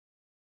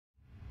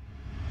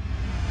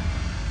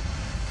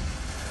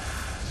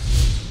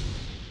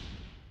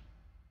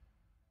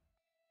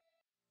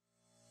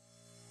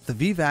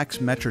The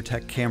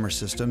Vivax-Metrotech camera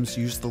systems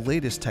use the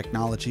latest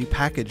technology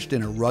packaged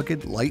in a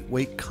rugged,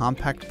 lightweight,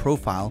 compact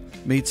profile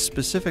made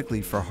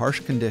specifically for harsh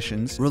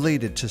conditions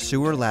related to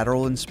sewer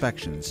lateral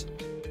inspections.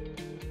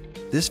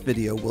 This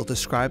video will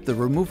describe the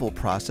removal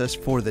process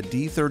for the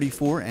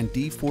D34 and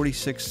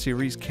D46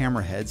 series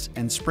camera heads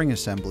and spring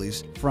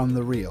assemblies from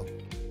the reel.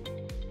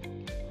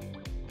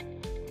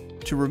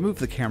 To remove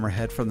the camera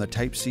head from the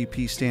Type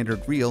CP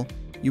standard reel,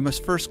 you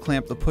must first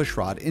clamp the push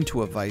rod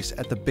into a vise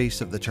at the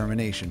base of the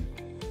termination.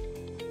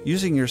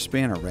 Using your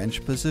spanner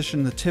wrench,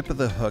 position the tip of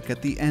the hook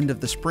at the end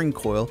of the spring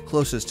coil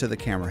closest to the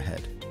camera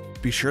head.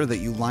 Be sure that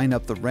you line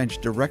up the wrench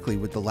directly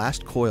with the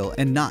last coil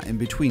and not in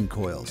between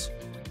coils.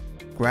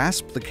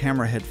 Grasp the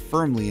camera head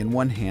firmly in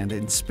one hand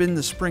and spin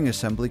the spring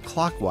assembly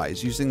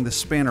clockwise using the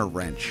spanner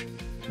wrench.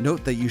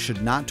 Note that you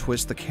should not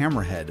twist the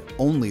camera head,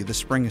 only the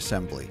spring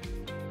assembly.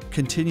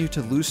 Continue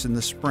to loosen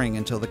the spring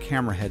until the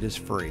camera head is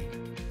free.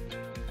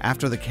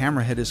 After the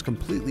camera head is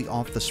completely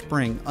off the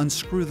spring,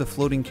 unscrew the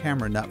floating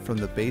camera nut from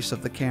the base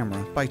of the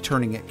camera by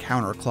turning it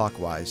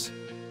counterclockwise.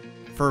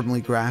 Firmly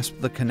grasp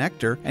the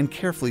connector and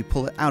carefully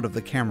pull it out of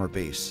the camera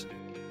base.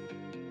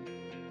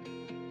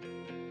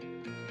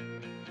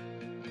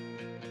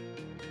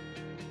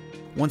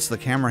 Once the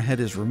camera head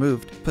is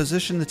removed,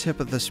 position the tip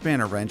of the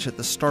spanner wrench at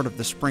the start of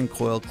the spring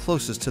coil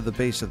closest to the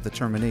base of the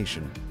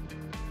termination.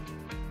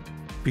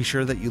 Be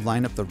sure that you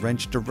line up the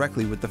wrench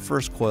directly with the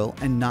first coil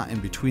and not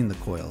in between the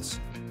coils.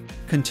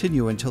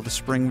 Continue until the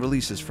spring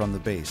releases from the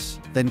base,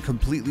 then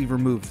completely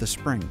remove the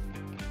spring.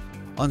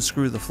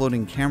 Unscrew the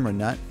floating camera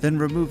nut, then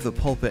remove the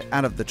pulpit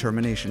out of the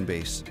termination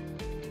base.